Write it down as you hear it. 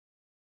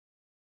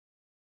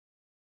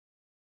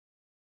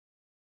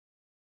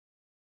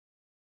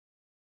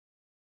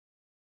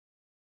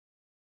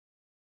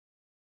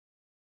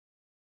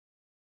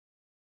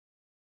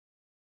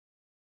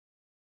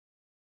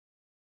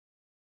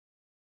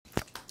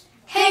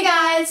Hey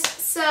guys,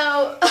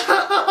 so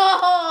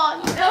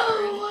oh,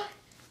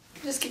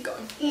 no. Just keep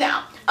going.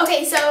 No.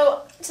 Okay,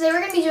 so today we're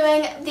gonna be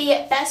doing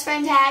the best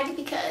friend tag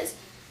because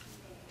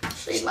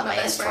she's my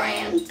best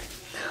friend.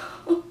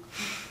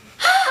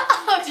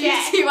 Okay. Do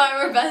you see why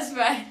we're best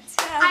friends?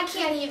 I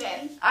can't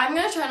even. I'm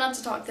gonna try not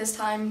to talk this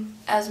time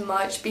as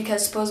much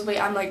because supposedly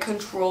I'm like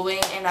controlling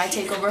and I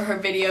take over her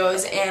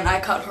videos and I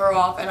cut her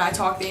off and I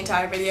talk the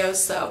entire video,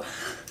 so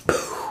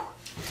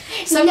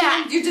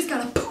sometimes you just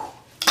gotta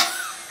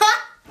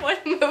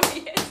What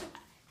movie is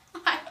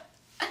that?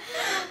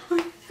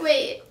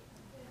 Wait.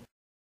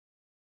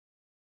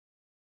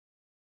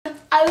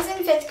 I was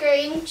in 5th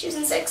grade, she was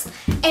in 6th,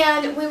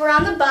 and we were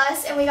on the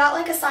bus and we got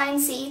like assigned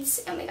seats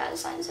and we got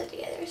assigned to sit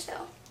together, so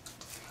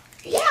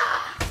yeah.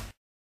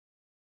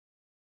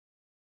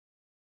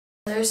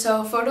 There's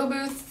a photo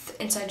booth,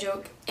 inside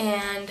joke,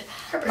 and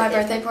Her my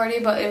birthday party,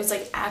 but it was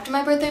like after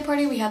my birthday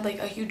party we had like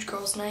a huge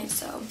girls' night,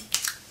 so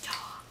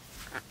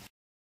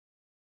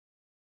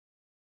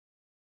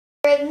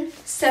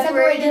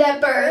separated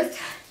at birth.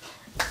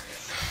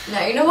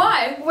 now you know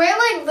why. We're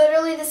like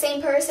literally the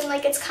same person,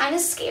 like it's kind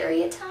of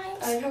scary at times.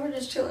 I know we're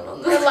just chilling on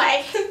We're this.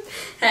 like,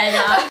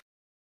 Hey,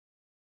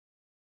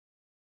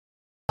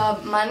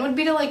 mine would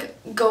be to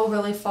like go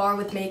really far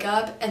with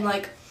makeup and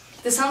like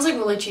this sounds like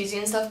really cheesy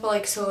and stuff, but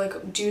like so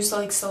like do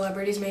like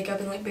celebrities makeup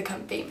and like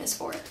become famous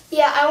for it.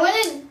 yeah, I want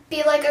to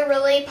be like a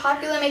really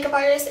popular makeup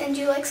artist and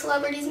do like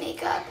celebrities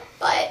makeup,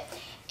 but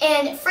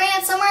in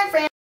France, somewhere in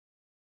France.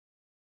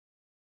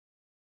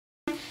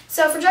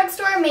 So for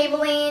drugstore,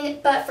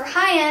 Maybelline, but for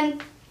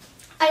high-end,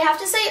 I'd have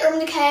to say Urban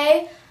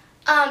Decay,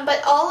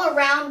 but all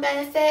around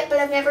Benefit, but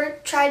I've never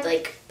tried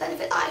like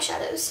Benefit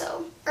eyeshadows,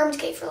 so Urban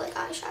Decay for like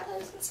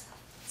eyeshadows and stuff.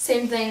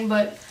 Same thing,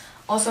 but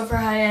also for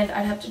high end,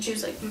 I'd have to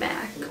choose like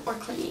MAC or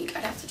Clinique.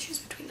 I'd have to choose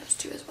between those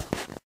two as well.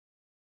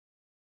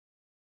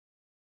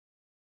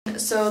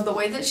 So the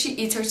way that she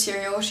eats her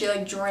cereal, she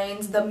like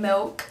drains the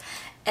milk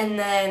and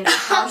then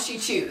how she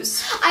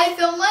chews. I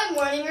filmed my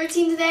morning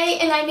routine today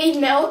and I made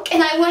milk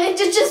and I wanted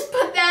to just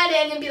put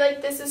that in and be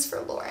like, this is for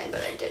Lauren,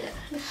 but I didn't.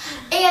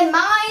 And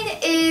mine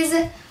is,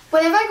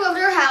 whenever I go over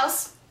to her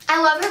house,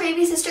 I love her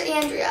baby sister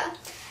Andrea.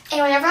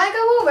 And whenever I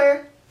go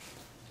over,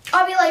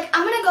 I'll be like,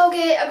 I'm gonna go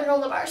get a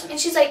granola bar or something. And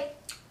she's like,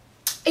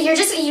 you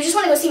just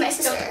want to go see my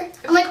sister.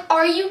 I'm like,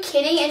 are you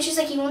kidding? And she's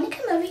like, you want to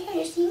come over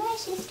here to see my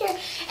sister?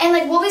 And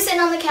like, we'll be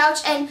sitting on the couch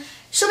and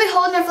she'll be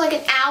holding her for like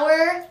an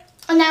hour.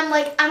 And I'm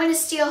like, I'm going to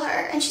steal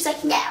her. And she's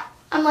like, no.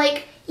 I'm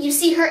like, you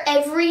see her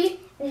every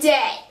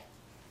day.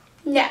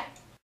 No.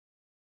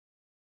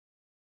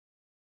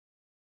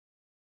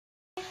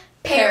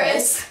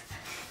 Paris.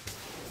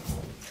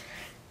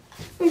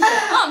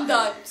 I'm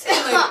done.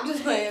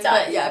 Just playing. Done.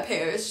 But yeah,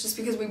 Paris, just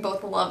because we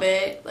both love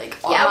it. Like,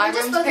 all Yeah, my we're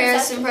just room's both Paris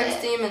obsessed and with Fred's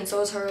it. theme, and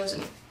so is hers.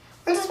 And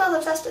We're just both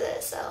obsessed with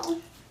it, so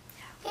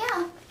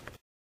yeah.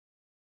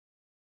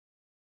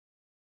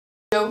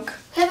 joke.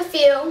 We have a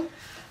few.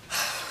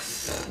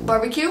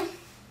 Barbecue.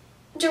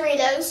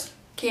 Doritos.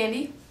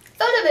 Candy.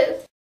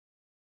 Photo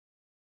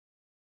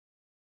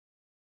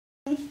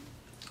booth.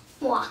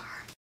 Moi.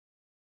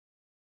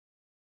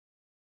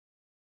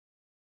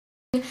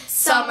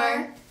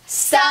 Summer.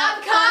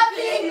 Stop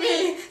copying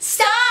me!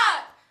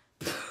 Stop!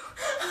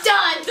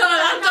 Done.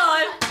 I'm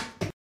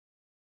done.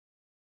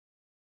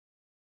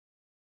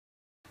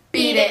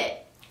 Beat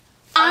it.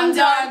 I'm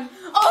done.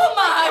 Oh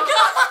my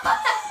god.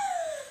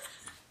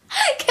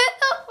 Get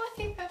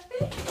away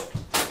from me.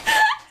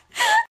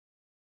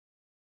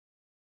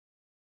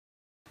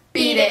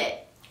 Beat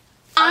it.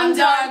 I'm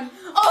done.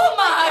 Oh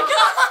my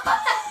god.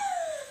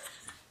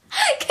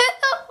 Get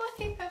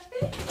away from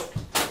me.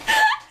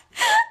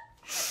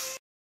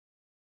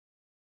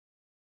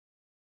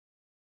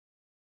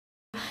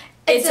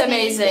 It's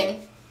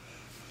amazing.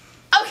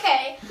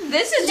 Okay.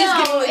 This is just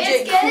No, getting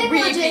legit it's getting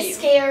creepy. legit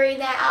scary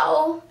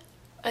now.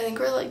 I think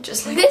we're like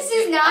just like This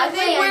is not I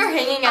think planned. we're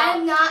hanging out.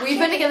 I'm not We've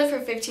been kidding. together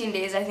for 15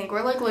 days. I think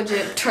we're like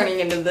legit turning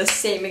into the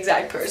same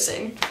exact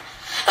person.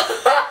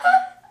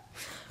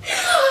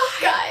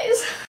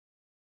 Guys.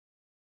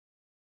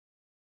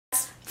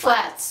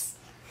 Flats.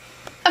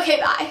 Okay,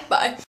 bye.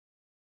 Bye.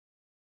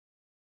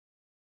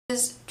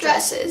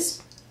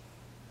 Dresses.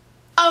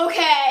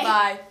 Okay.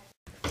 Bye.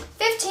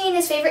 15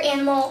 is favorite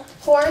animal,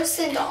 horse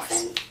and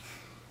dolphin.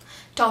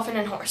 Dolphin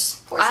and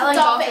horse. Horse I and like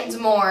dolphin. dolphins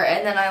more,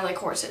 and then I like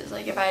horses.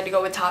 Like if I had to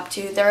go with top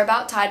two, they're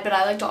about tied, but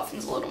I like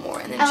dolphins a little more,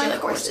 and then I she like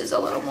like horses a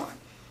little more.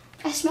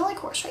 I smell like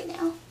horse right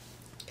now.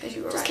 Because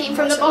you were Just riding came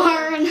from the horse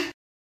earlier. barn.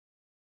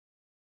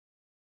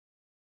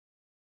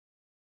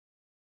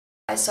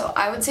 So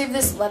I would save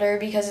this letter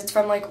because it's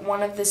from like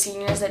one of the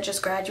seniors that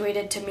just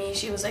graduated to me.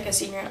 She was like a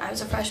senior and I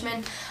was a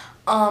freshman.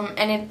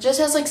 And it just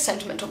has like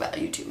sentimental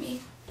value to me.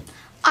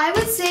 I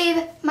would save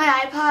my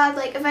iPod,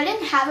 like if I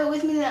didn't have it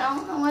with me then I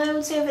don't know what I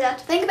would save. I'd have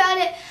to think about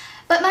it.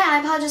 But my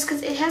iPod, just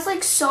because it has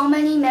like so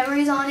many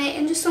memories on it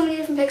and just so many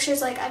different pictures.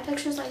 Like I have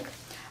pictures like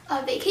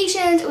of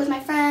vacations, it was my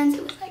friends,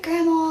 it was my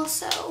grandma,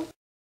 so.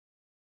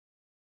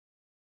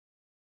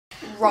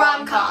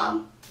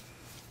 Rom-com.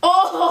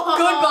 Oh!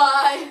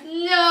 Goodbye.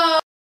 No!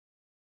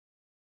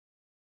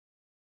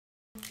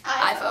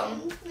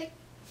 iPhone. Like,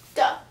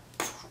 duh.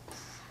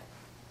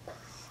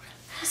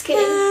 Just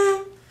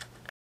kidding.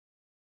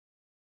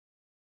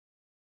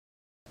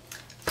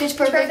 Pitch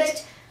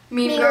Perfect,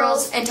 Mean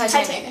Girls, and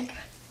Titanic.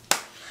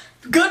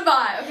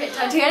 Goodbye. Okay,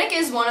 Titanic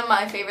is one of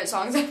my favorite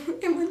songs. It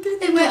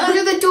went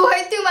under the door.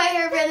 I threw my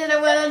hairband and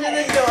it went under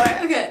the door.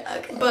 Okay.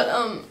 But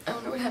I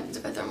wonder what happens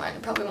if I throw mine.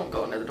 It probably won't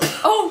go under the door.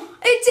 Oh,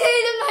 it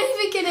did. I'm not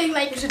even kidding.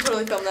 Like, you should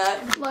totally film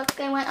that. Look,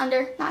 they went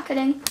under. Not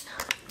kidding.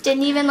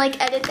 Didn't even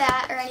like edit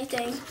that or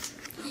anything.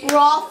 Yeah.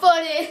 Raw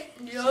footage.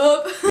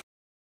 Yup.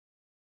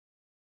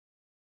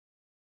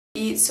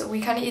 So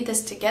we kind of eat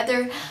this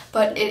together,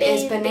 but it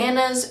is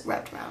bananas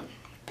wrapped around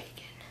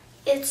bacon.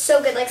 It's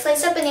so good. Like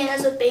sliced up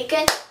bananas with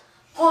bacon.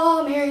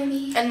 Oh, marry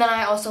me. And then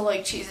I also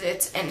like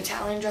Cheez-Its and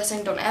Italian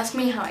dressing. Don't ask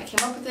me how I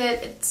came up with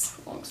it. It's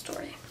a long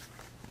story.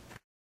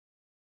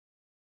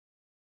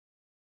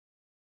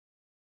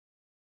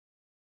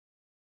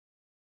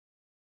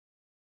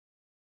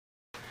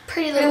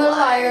 Pretty Little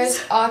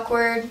Liars.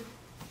 Awkward.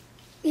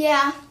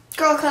 Yeah.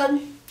 Girl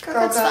Code.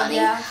 Girl Code's funny.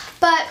 Yeah.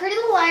 But Pretty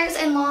Little Liars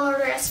and Law and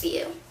Order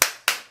SVU.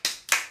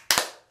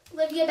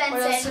 Olivia Benson.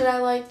 What else did I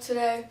like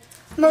today?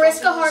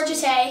 Mariska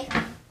Hargitay.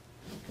 Don't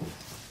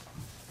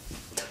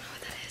know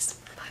what that is.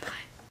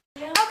 Bye-bye.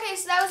 Okay,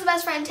 so that was the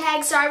best friend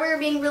tag. Sorry we were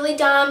being really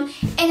dumb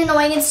and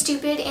annoying and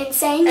stupid and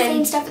saying the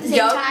same stuff at the same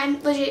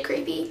time. Legit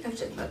creepy. I was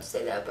just about to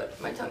say that,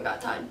 but my tongue got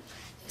tied. It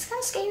was kind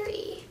of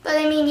scary. But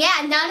I mean,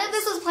 yeah, none of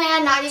this was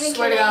planned, not even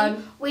Swear kidding. to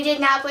God. We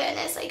did not plan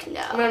this, like,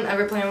 no. We don't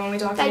ever plan when we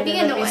talk That'd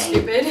together. be annoying.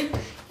 That'd be stupid.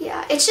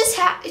 Yeah, it just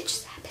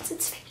happens.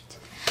 It's fate.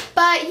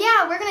 But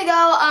yeah, we're gonna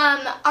go.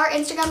 Our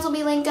Instagrams will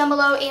be linked down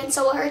below, and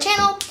so will her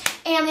channel.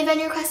 And leave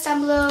any requests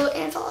down below,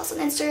 and follow us on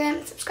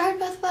Instagram. Subscribe to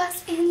both of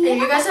us. And yeah.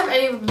 If you guys have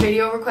any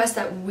video requests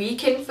that we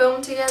can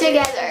film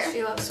together,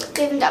 she loves so much.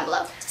 Leave them down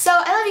below. So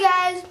I love you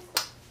guys.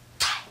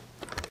 Bye.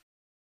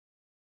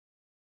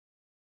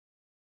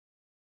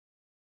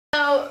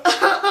 Oh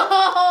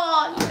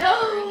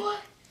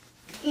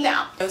no.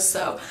 No.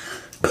 So,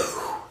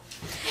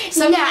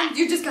 sometimes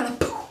you just gotta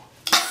poo.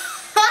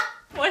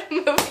 What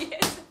movie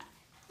is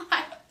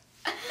that?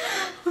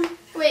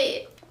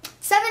 Wait.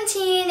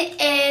 17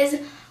 is